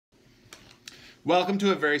Welcome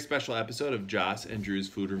to a very special episode of Joss and Drew's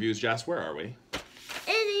Food Reviews. Joss, where are we?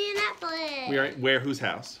 Indianapolis. We are where? Whose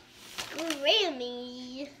house?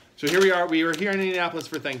 Grammy. So here we are. We were here in Indianapolis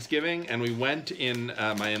for Thanksgiving, and we went in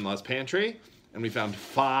my in-laws' pantry, and we found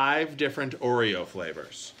 5 different Oreo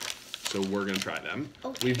flavors. So we're gonna try them.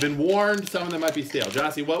 Okay. We've been warned some of them might be stale.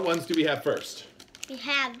 Jossie, what ones do we have first? We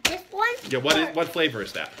have this one. Yeah. What flavor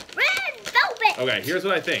is that? Red velvet. Okay. Here's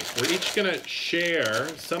what I think. We're each gonna share.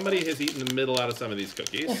 Somebody has eaten the middle out of some of these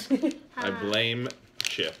cookies. I blame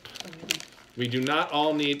Chip. We do not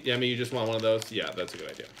all need. Yemi, you just want one of those? Yeah, that's a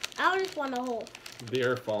good idea. I just want a whole.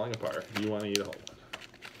 They're falling apart. You want to eat a whole one.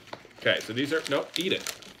 Okay, so these are, nope, eat it,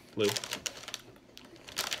 Lou.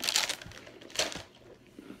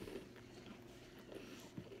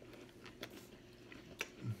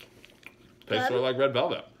 Tastes sort of like red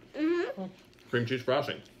velvet. Mm-hmm. Cream cheese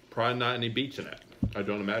frosting. Probably not any beets in it. I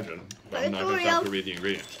don't imagine. But I'm not going to stop to read the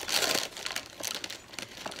ingredients.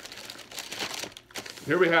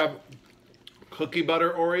 Here we have cookie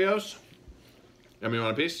butter Oreos. Yummy, you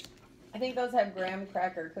want a piece? I think those have graham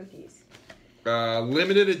cracker cookies.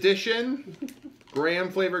 Limited edition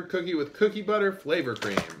graham flavored cookie with cookie butter flavor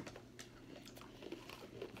cream.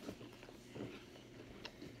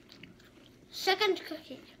 Second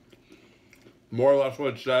cookie. More or less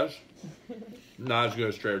what it says. Not as good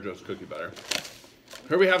as Trader Joe's cookie butter.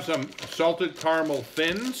 Here we have some salted caramel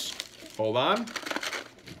thins. Hold on.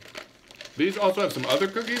 These also have some other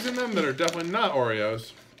cookies in them that are definitely not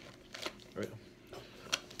Oreos.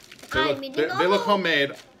 They look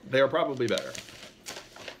homemade. They are probably better.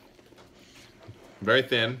 Very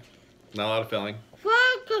thin. Not a lot of filling.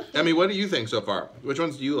 Emmy, what do you think so far? Which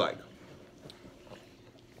ones do you like?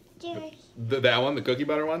 That one, the cookie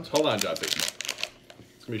butter ones? Hold on, Jossie.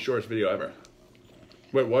 It's going to be the shortest video ever.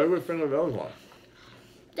 Wait, what are we thinking of those ones?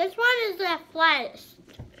 This one is the flattest.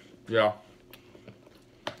 Yeah.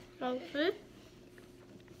 Okay.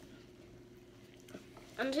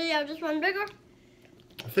 And so you have this one bigger?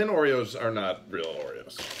 Thin Oreos are not real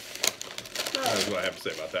Oreos. That's what I have to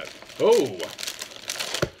say about that. Oh!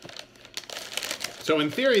 So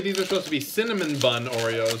in theory, these are supposed to be cinnamon bun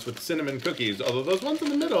Oreos with cinnamon cookies, although those ones in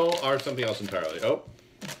the middle are something else entirely. Oh,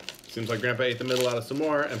 seems like Grandpa ate the middle out of some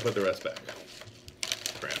more and put the rest back.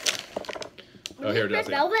 Grandpa. Oh, here, Jossie. Red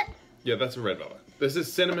velvet? Yeah, that's a red velvet. This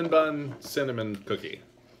is cinnamon bun, cinnamon cookie.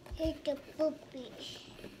 Here's the poopy.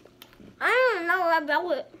 I don't know red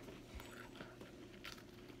velvet.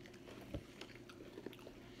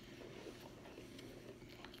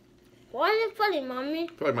 Why is it funny, Mommy? I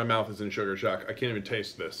feel like my mouth is in sugar shock. I can't even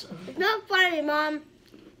taste this. It's not funny, Mom.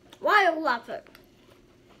 Why do you love it?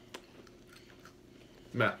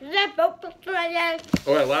 Meh. Is that both right there?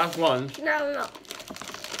 Alright, last one. No.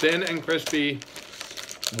 Thin and crispy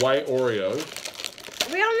white Oreos.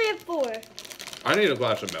 We only have 4. I need a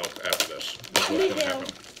glass of milk after this. That's what's gonna happen.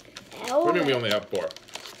 What do you mean we only have 4?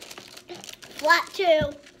 Flat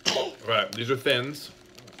 2. Right, these are thins.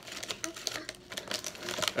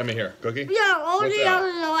 Emmy, here, cookie? No, all the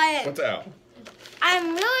others are white. What's out?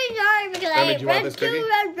 I'm really sorry because I ate red 2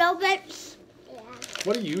 red velvets. Yeah.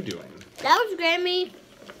 What are you doing? That was Grammy.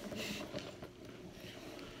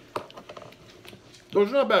 Those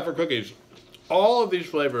are not bad for cookies. All of these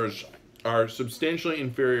flavors are substantially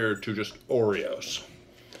inferior to just Oreos.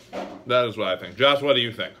 That is what I think. Joss, what do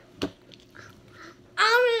you think?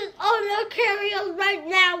 I'm on the Oreos right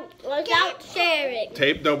now without sharing.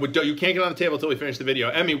 Tape? No, but you can't get on the table until we finish the video.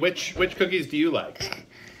 Emmy, which cookies do you like?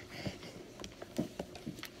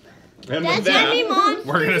 And with that,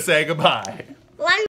 we're going to say goodbye.